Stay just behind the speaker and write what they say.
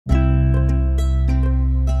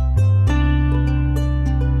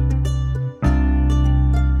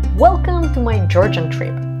Welcome to my Georgian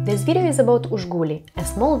trip. This video is about Ushguli, a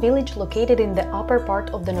small village located in the upper part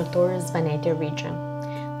of the notorious Svaneti region.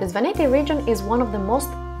 The Svaneti region is one of the most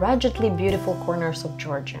ruggedly beautiful corners of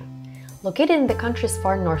Georgia. Located in the country's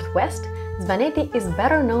far northwest, Svaneti is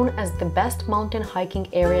better known as the best mountain hiking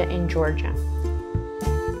area in Georgia.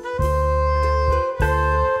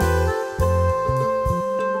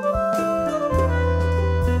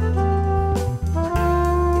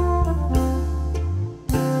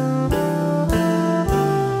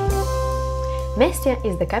 Mestia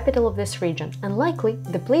is the capital of this region and likely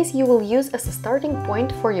the place you will use as a starting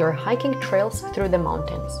point for your hiking trails through the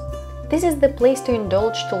mountains. This is the place to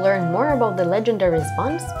indulge to learn more about the legendary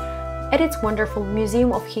Svans at its wonderful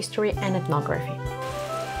Museum of History and Ethnography.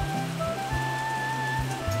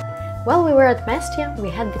 While we were at Mestia, we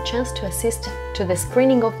had the chance to assist to the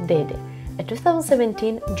screening of Dede, a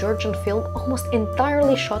 2017 Georgian film almost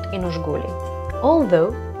entirely shot in Ushguli.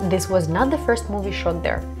 Although this was not the first movie shot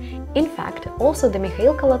there. In fact, also the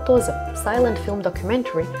Mikhail Kalatozov silent film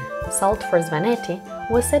documentary Salt for Svaneti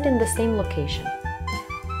was set in the same location.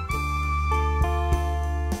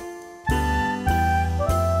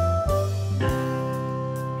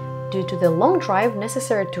 Due to the long drive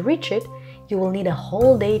necessary to reach it, you will need a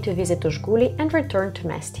whole day to visit Ushguli and return to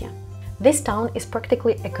Mestia. This town is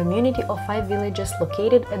practically a community of 5 villages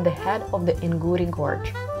located at the head of the Inguri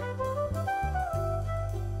Gorge.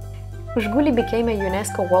 Ushguli became a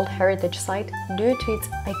UNESCO World Heritage Site due to its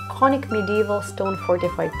iconic medieval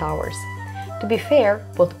stone-fortified towers. To be fair,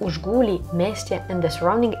 both Ushguli, Mestia and the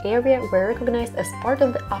surrounding area were recognized as part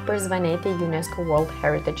of the Upper Svaneti UNESCO World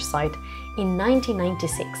Heritage Site in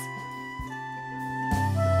 1996.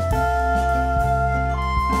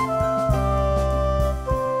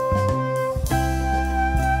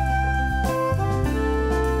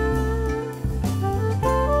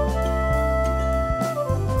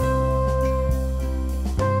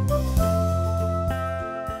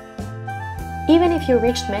 Even if you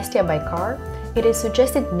reached Mestia by car, it is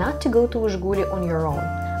suggested not to go to Ushguli on your own,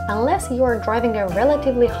 unless you are driving a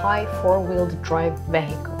relatively high four-wheeled drive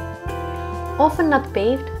vehicle. Often not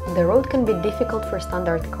paved, the road can be difficult for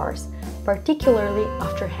standard cars, particularly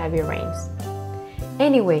after heavy rains.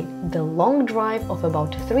 Anyway, the long drive of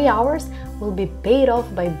about 3 hours will be paid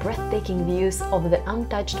off by breathtaking views of the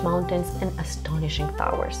untouched mountains and astonishing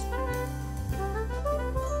towers.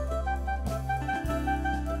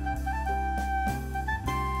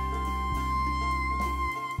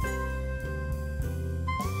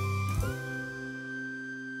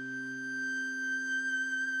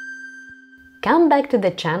 Come back to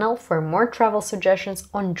the channel for more travel suggestions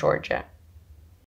on Georgia.